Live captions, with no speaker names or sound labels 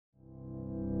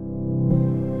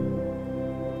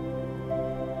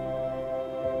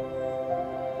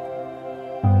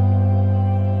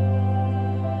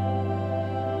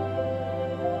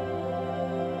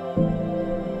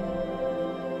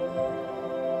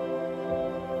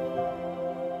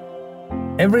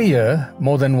Every year,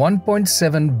 more than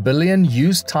 1.7 billion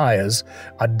used tyres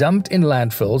are dumped in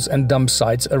landfills and dump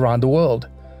sites around the world.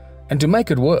 And to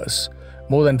make it worse,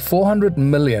 more than 400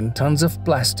 million tons of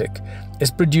plastic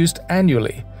is produced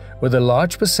annually, with a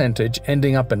large percentage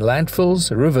ending up in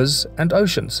landfills, rivers, and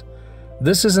oceans.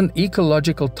 This is an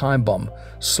ecological time bomb,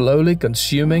 slowly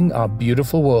consuming our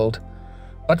beautiful world.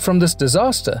 But from this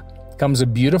disaster comes a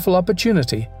beautiful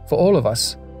opportunity for all of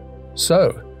us.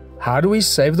 So, how do we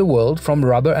save the world from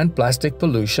rubber and plastic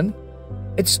pollution?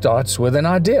 It starts with an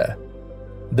idea.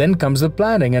 Then comes the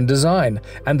planning and design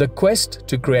and the quest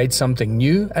to create something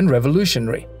new and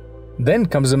revolutionary. Then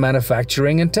comes the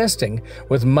manufacturing and testing,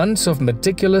 with months of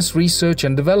meticulous research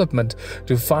and development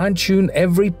to fine-tune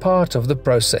every part of the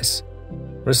process.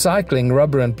 Recycling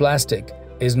rubber and plastic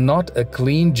is not a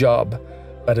clean job,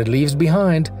 but it leaves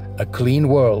behind a clean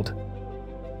world.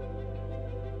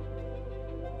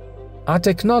 Our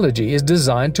technology is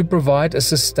designed to provide a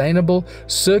sustainable,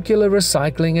 circular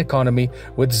recycling economy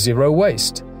with zero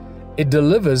waste. It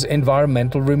delivers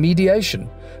environmental remediation,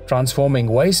 transforming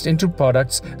waste into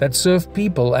products that serve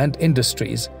people and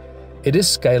industries. It is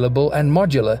scalable and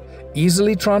modular,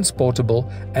 easily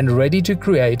transportable, and ready to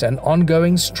create an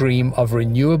ongoing stream of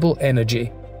renewable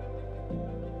energy.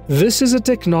 This is a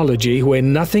technology where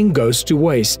nothing goes to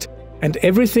waste, and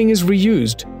everything is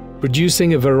reused,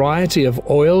 producing a variety of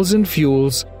oils and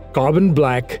fuels, carbon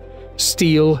black,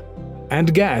 steel,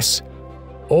 and gas,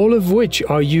 all of which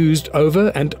are used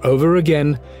over and over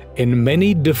again in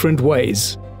many different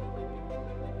ways.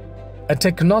 A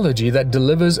technology that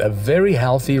delivers a very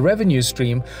healthy revenue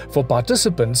stream for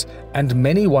participants and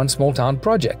many One Small Town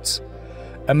projects.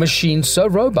 A machine so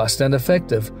robust and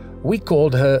effective, we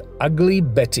called her Ugly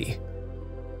Betty.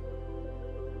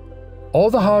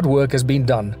 All the hard work has been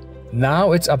done.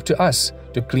 Now it's up to us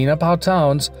to clean up our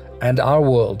towns and our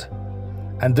world.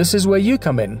 And this is where you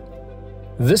come in.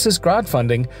 This is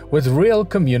crowdfunding with real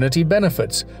community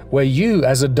benefits, where you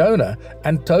as a donor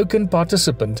and token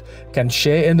participant can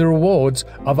share in the rewards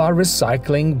of our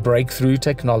recycling breakthrough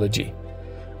technology.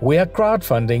 We are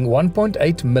crowdfunding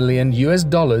 $1.8 million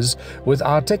with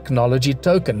our technology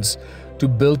tokens to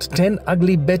build 10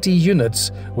 Ugly Betty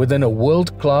units within a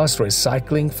world-class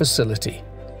recycling facility.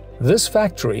 This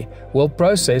factory will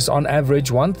process on average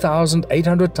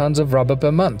 1,800 tons of rubber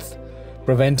per month,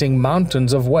 preventing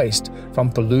mountains of waste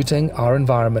from polluting our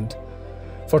environment.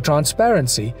 For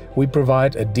transparency, we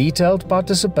provide a detailed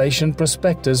participation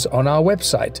prospectus on our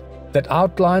website that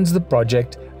outlines the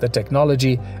project, the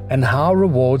technology, and how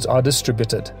rewards are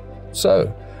distributed.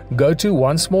 So, go to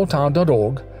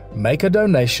onesmalltown.org, make a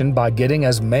donation by getting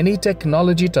as many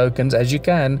technology tokens as you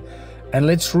can, and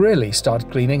let's really start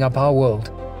cleaning up our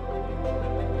world.